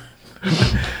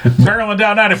 Barreling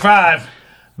down 95.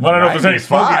 Want to know if there's any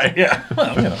Smokies? Yeah.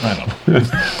 Well, I don't know.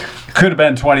 Could have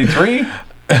been 23,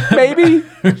 maybe.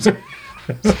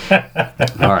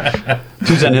 All right.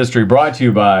 2-cent history brought to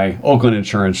you by Oakland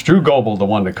Insurance. Drew Goebel, the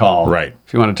one to call. Right.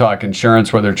 If you want to talk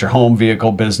insurance, whether it's your home,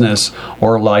 vehicle, business,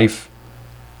 or life,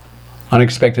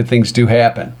 unexpected things do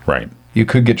happen. Right. You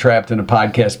could get trapped in a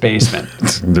podcast basement.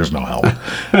 There's no help.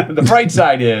 The bright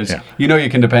side is, you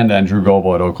can depend on Drew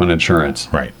Goebel at Oakland Insurance.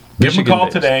 Right. Give him a call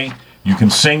today. You can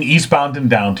sing Eastbound and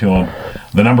Down to him.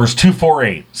 The number is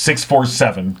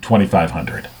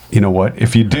 248-647-2500. You know what?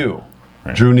 If you do,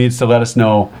 Drew needs to let us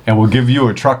know, and we'll give you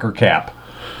a trucker cap.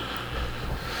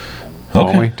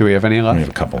 Okay. Do we have any left? We have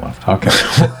a couple left. Okay.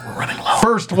 We're running low.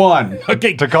 First one.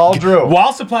 Okay. To call Drew.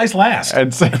 While supplies last.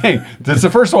 And saying, this is the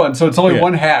first one, so it's only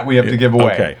one hat we have to give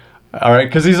away. Okay. All right,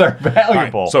 because these are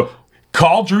valuable. All right, so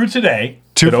call Drew today.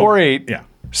 248 Yeah.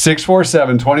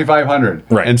 647-2500.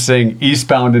 Right. And saying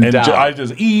eastbound and down. I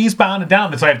just eastbound and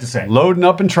down. That's what I have to say. Loading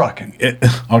up and trucking.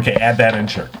 Okay, add that in,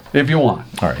 sure. If you want.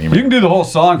 All right. You can do the whole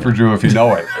song for Drew if you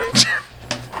know it.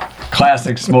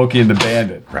 Classic Smokey and the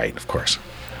Bandit. Right, of course.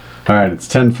 All right, it's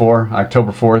 10-4,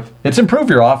 October 4th. It's Improve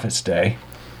Your Office Day.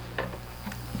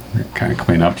 Kind of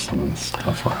clean up some of the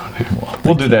stuff around here.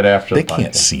 We'll do that after They the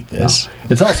can't podcast. see this. No.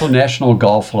 It's also National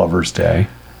Golf Lovers Day.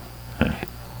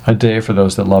 A day for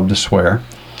those that love to swear.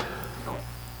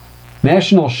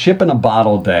 National Ship in a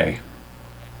Bottle Day.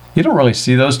 You don't really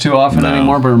see those too often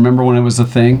anymore, but remember when it was a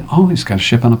thing? Oh, he's got a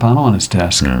ship in a bottle on his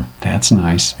desk. Yeah. That's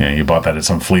nice. Yeah, you bought that at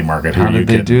some flea market. How did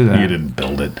they do that? You didn't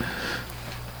build it.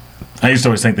 I used to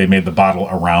always think they made the bottle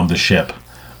around the ship.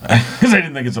 Because I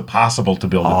didn't think it's impossible to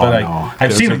build it. Oh, But no. I've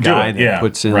There's seen a them do guy it. that Yeah,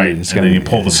 puts in- right. it's And then gonna you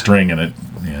pull be- the string and it,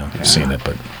 I've seen it,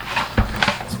 but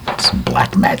it's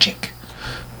black magic.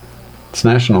 It's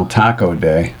National Taco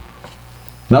Day.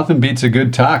 Nothing beats a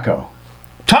good taco.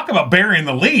 Talk about burying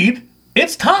the lead.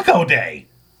 It's Taco Day.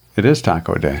 It is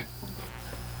Taco Day.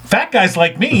 Fat guys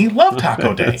like me love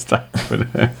Taco Day. It's Taco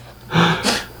Day.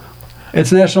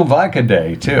 It's National Vodka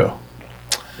Day, too.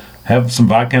 Have some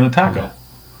vodka and a taco.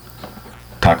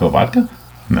 Taco vodka?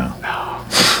 No.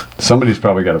 Somebody's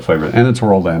probably got a flavor. And it's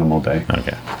World Animal Day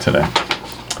Okay. today.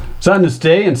 So on this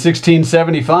day in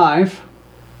 1675,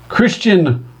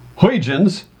 Christian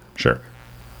Huygens Sure.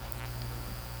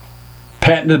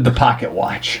 patented the pocket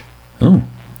watch. Oh.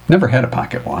 Never had a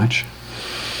pocket watch.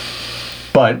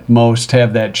 But most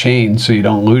have that chain so you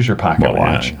don't lose your pocket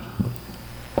watch.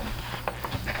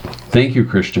 Thank you,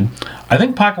 Christian. I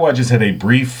think pocket watches had a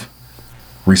brief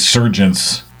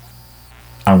resurgence,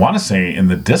 I want to say, in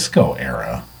the disco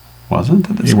era. Wasn't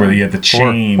it? Where you had the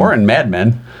chain. Or in Mad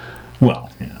Men. Well,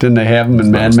 yeah. Didn't they have them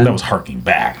in Mad Men? That was harking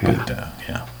back. But,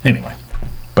 yeah. Anyway.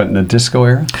 But in the disco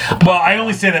era? Well, I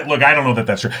only say that. Look, I don't know that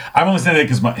that's true. I'm only saying that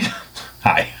because my.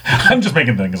 Hi. I'm just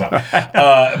making things up.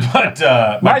 But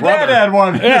my dad brother, had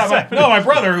one. Yeah, my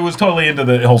brother, who was totally into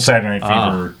the whole Saturday Night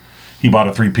Fever, he bought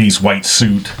a 3-piece white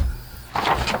suit.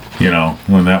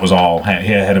 When that was all, he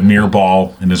had a mirror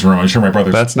ball in his room. I'm sure my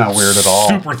brother's That's not weird at all.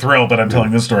 super thrilled that I'm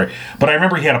telling this story. But I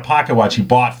remember he had a pocket watch he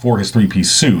bought for his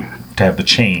 3-piece suit to have the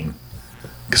chain,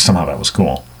 because somehow that was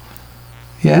cool.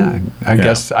 Yeah, I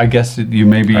guess you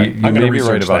may be I'm gonna right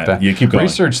research about that. You keep going.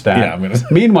 Research that. Yeah, I'm gonna.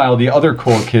 Meanwhile, the other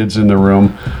cool kids in the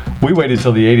room, we waited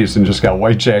till the 80s and just got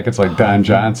white jackets like Don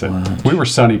Johnson. We were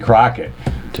Sonny Crockett.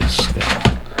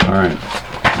 All right.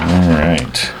 All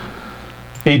right.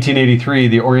 1883,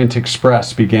 the Orient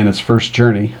Express began its first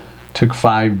journey. Took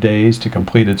 5 days to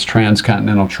complete its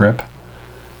transcontinental trip.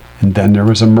 And then there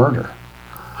was a murder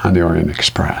on the Orient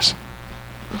Express.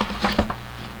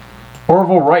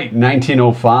 Orville Wright, in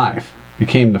 1905,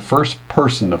 became the first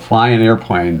person to fly an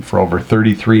airplane for over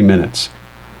 33 minutes.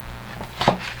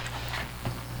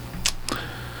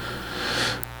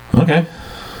 Okay.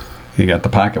 You got the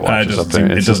pocket watches up there.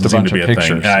 It's just a bunch of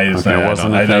pictures. I don't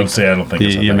think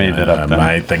it's a You thing. made that up. Then.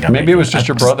 I think Maybe it was just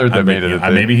your brother that made it a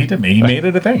thing. Maybe he did. He made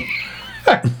it a thing.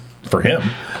 For him.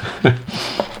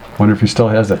 Wonder if he still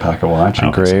has that pocket watch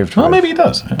engraved. Well, with maybe he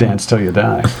does. Dance Till You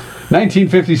Die.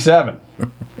 1957,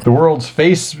 the world's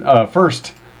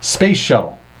first space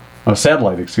shuttle. Oh,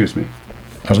 satellite, excuse me.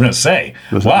 I was going to say,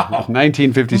 wow.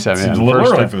 1957. Seems yeah, a little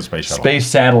first early for the space shuttle. Space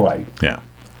satellite. Yeah.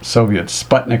 Soviet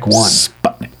Sputnik 1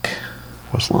 Sputnik.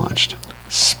 was launched.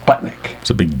 Sputnik. It's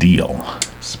a big deal.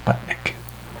 Sputnik.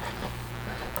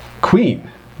 Queen,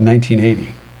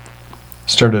 1980,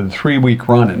 started a 3-week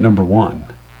run at number 1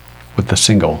 with the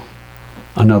single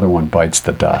Another One Bites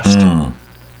the Dust.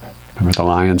 Remember the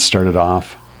Lions started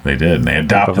off? They did. And they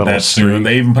adopted little that soon. string.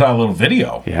 They even put out a little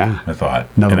video. Yeah. I thought.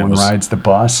 Another And it One was- Rides the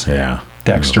Bus. Yeah.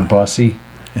 Dexter Bussey.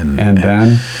 And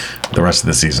then... the rest of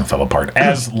the season fell apart,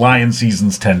 as Lion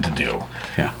seasons tend to do.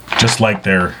 Yeah. Just like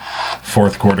their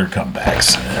fourth quarter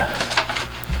comebacks.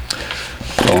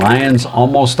 The Lions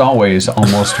almost always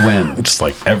almost win. Just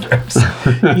like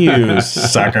you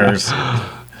suckers.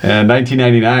 In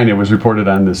 1999, it was reported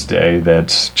on this day that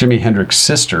Jimi Hendrix's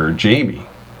sister, Jamie,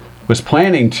 was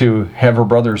planning to have her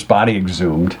brother's body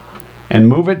exhumed and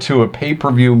move it to a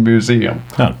pay-per-view museum.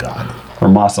 Oh, God. Or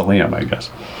mausoleum, I guess.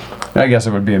 I guess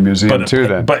it would be a museum too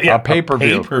then. But yeah, a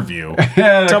pay-per-view. pay-per-view.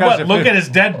 Yeah, So because what, look at his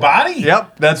dead body?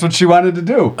 Yep, that's what she wanted to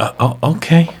do.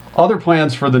 Okay. Other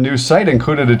plans for the new site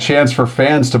included a chance for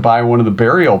fans to buy one of the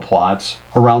burial plots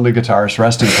around the guitarist's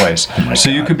resting place. So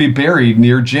you could be buried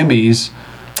near Jimmy's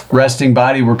resting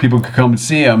body where people could come and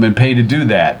see them and pay to do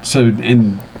that. So,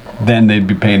 and then they'd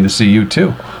be paying to see you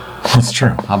too. That's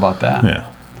true. How about that? Yeah.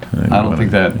 I don't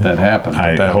think that happened.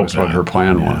 But that was what her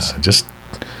plan was. Just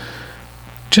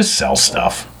sell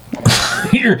stuff.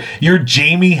 You're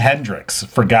Jamie Hendrix,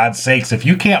 for God's sakes. If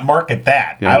you can't market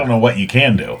that, I don't know what you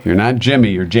can do. You're not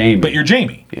Jimmy, you're Jamie. But you're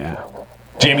Jamie. Yeah.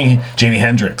 Jamie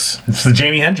Hendrix. It's the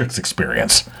Jamie Hendrix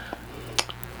experience.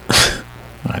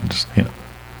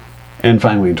 And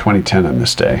finally, in 2010 on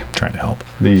this day, trying to help,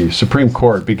 the Supreme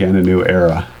Court began a new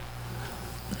era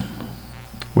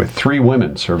with 3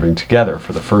 women serving together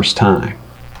for the first time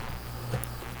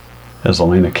as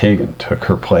Elena Kagan took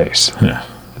her place at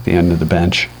the end of the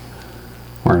bench,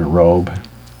 wearing a robe.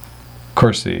 Of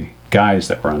course, the guys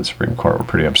that were on the Supreme Court were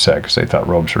pretty upset because they thought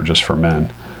robes were just for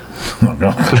men. Oh,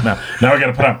 no. Now we got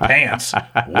to put on pants.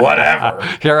 Whatever.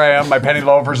 Here I am, my penny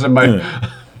loafers and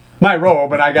my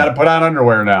robe, and I got to put on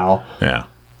underwear now. Yeah.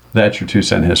 That's your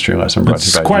 2-cent history lesson. Brought to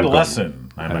you by quite a Drew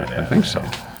lesson, I might add. I think so.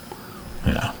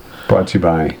 Yeah. Brought to you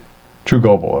by Drew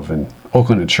Goebel of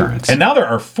Oakland Insurance. And now there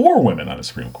are 4 women on the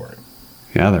Supreme Court.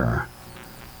 Yeah, there are.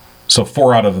 So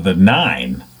 4 out of the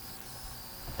 9.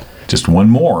 Just one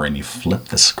more, and you flip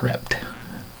the script.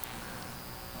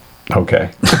 Okay.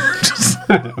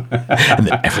 And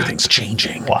then everything's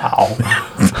changing. Wow.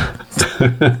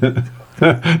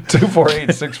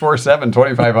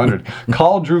 248-647-2500.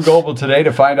 Call Drew Goebel today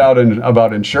to find out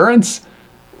about insurance.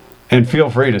 And feel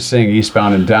free to sing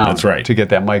Eastbound and Down. That's right. To get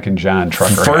that Mike and John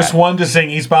trucker First hat. one to sing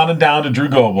Eastbound and Down to Drew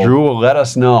Goebel. Drew will let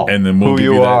us know and then we'll who give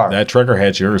you are. That trucker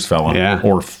hat's yours, fella. Yeah.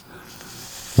 Or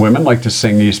women like to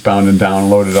sing Eastbound and Down,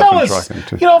 loaded up in trucking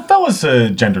too. Fellas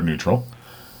gender neutral.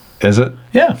 Is it?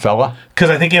 Yeah. Fella? Because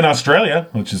I think in Australia,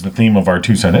 which is the theme of our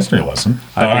 2-cent history lesson,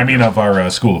 of our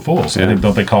School of Fools, Yeah.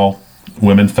 don't they call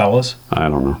women fellas? I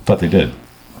don't know. Thought they did.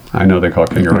 I know they call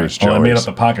kangaroos joeys. Well, I made up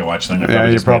the pocket watch thing. Yeah,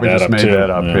 you probably just made that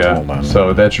up. Yeah.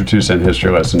 So that's your 2-cent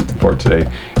history lesson for today.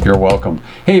 You're welcome.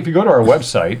 Hey, if you go to our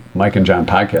website,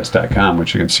 mikeandjohnpodcast.com,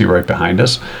 which you can see right behind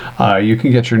us, you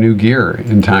can get your new gear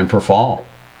in time for fall.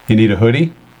 You need a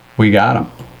hoodie? We got them.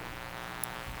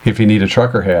 If you need a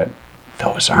trucker hat,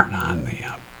 those aren't on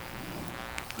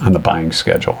the buying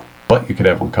schedule. But you could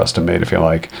have one custom made if you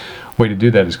like. Way to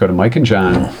do that is go to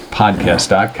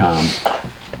mikeandjohnpodcast.com.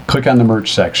 Click on the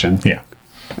merch section. Yeah.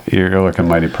 You're looking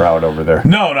mighty proud over there.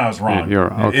 No, I was wrong.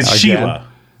 It's again? Sheila.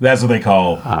 That's what they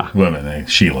call women.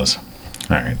 Sheilas.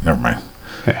 All right, never mind.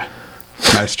 Yeah.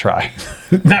 Nice try.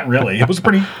 Not really. It was a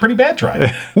pretty bad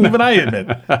try. Even I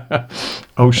admit.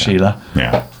 Oh, Sheila.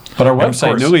 Yeah. But our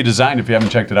website, newly designed, if you haven't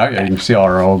checked it out yet, you can see all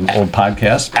our old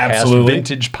podcasts. Absolutely.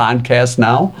 Vintage podcasts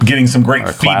now. Getting some great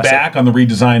feedback on the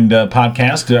redesigned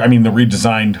podcast. We're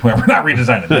not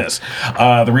redesigning this.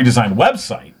 The redesigned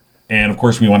website. And, of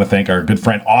course, we want to thank our good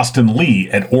friend Austin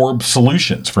Lee at Orb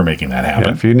Solutions for making that happen.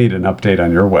 Yeah, if you need an update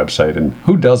on your website, and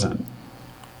who doesn't?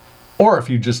 Or if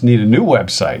you just need a new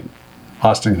website,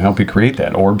 Austin can help you create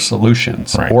that. Orb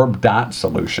Solutions. Right.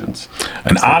 Orb.solutions.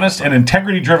 An honest and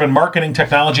integrity-driven marketing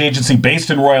technology agency based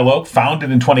in Royal Oak,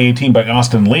 founded in 2018 by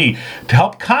Austin Lee to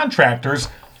help contractors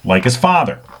like his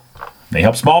father. They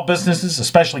help small businesses,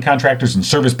 especially contractors and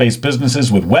service-based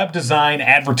businesses, with web design,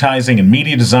 advertising, and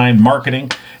media design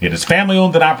marketing. It is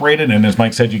family-owned and operated, and as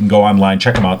Mike said, you can go online,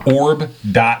 check them out,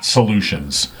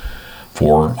 orb.solutions,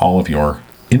 for all of your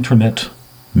internet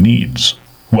needs.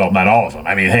 Well, not all of them.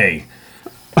 I mean, hey.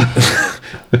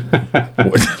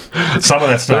 Some of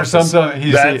that stuff.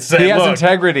 He has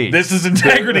integrity. This is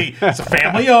integrity. It's a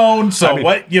family owned. So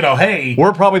hey,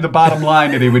 we're probably the bottom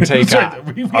line that he would take on.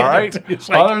 All right.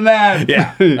 Other than that,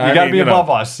 you got to be above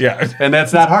us. Yeah, and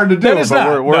that's not hard to do.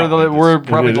 But we're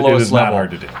probably the lowest level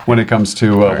hard to do when it comes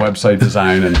to website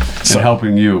design and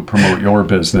helping you promote your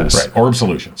business. Right. Orb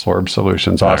Solutions. Orb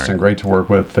Solutions. Austin, great to work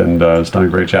with, and has done a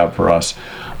great job for us.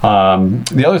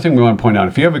 The other thing we want to point out,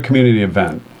 if you have a community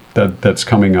event that's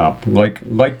coming up, like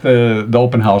the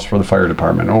open house for the fire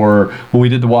department, or when we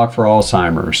did the walk for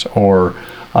Alzheimer's, or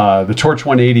the Torch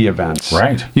 180 events,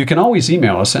 right? You can always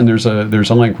email us, and there's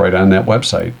a link right on that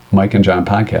website,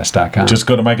 mikeandjohnpodcast.com. Just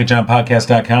go to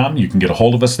mikeandjohnpodcast.com. You can get a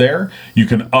hold of us there. You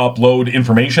can upload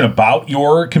information about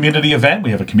your community event.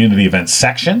 We have a community event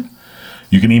section.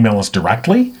 You can email us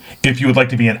directly. If you would like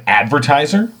to be an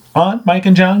advertiser on Mike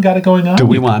and John Got It Going On. Do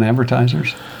we want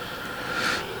advertisers?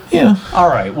 Yeah. All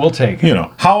right, we'll take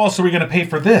it. How else are we going to pay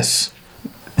for this?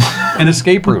 An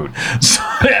escape route.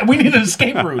 We need an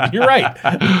escape route. You're right.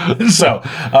 So,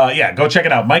 go check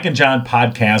it out.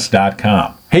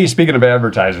 MikeandJohnPodcast.com. Hey, speaking of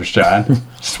advertisers, John,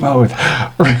 smooth.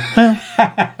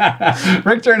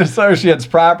 Richter and Associates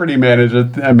Property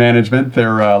Management.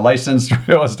 They're licensed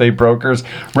real estate brokers,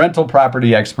 rental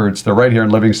property experts. They're right here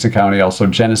in Livingston County, also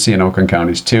Genesee and Oakland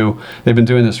counties too. They've been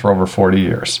doing this for over 40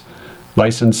 years.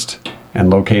 Licensed and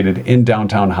located in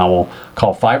downtown Howell.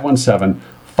 Call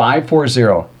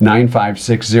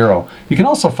 517-540-9560. You can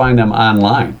also find them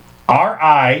online.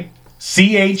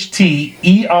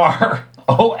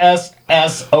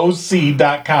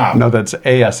 RICHTEROSSOC.com. No, that's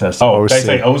ASSOC. Oh, did I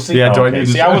say OC? Yeah, do I okay. need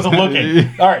to See, I wasn't looking.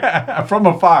 All right. From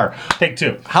afar. Take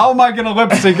two. How am I going to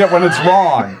lip sync it when it's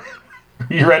wrong?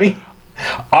 You ready?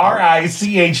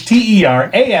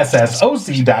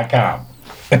 RICHTERASSOC.com.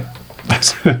 Okay.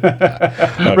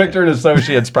 Richter and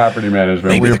Associates Property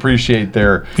Management. We appreciate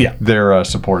their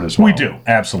support as well. We do,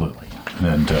 absolutely.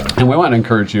 And we want to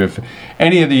encourage you, if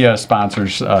any of the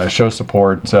sponsors show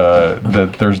support,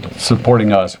 that they're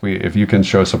supporting us, if you can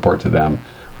show support to them,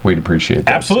 we'd appreciate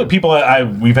that. Absolutely.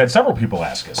 We've had several people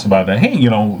ask us about, hey, you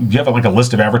have like a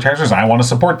list of advertisers. I want to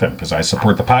support them because I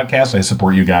support the podcast. I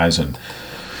support you guys. And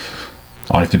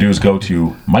all you have to do is go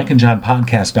to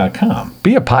MikeandJohnPodcast.com.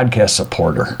 Be a podcast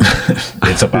supporter.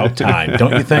 It's about time,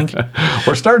 don't you think?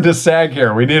 We're starting to sag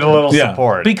here. We need a little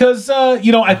support. Because,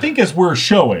 I think as we're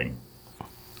showing,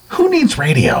 who needs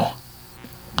radio?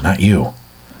 Not you.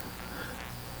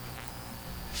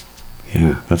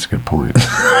 Yeah, that's a good point.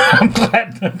 I'm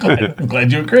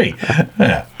glad you agree.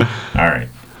 Yeah. All right.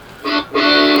 Mike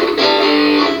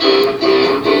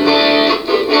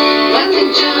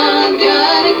and John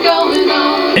got it going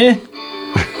on.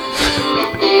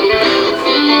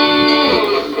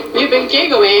 You've been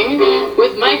giggling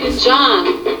with Mike and John.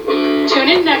 Tune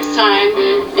in next time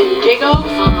and giggle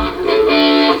on.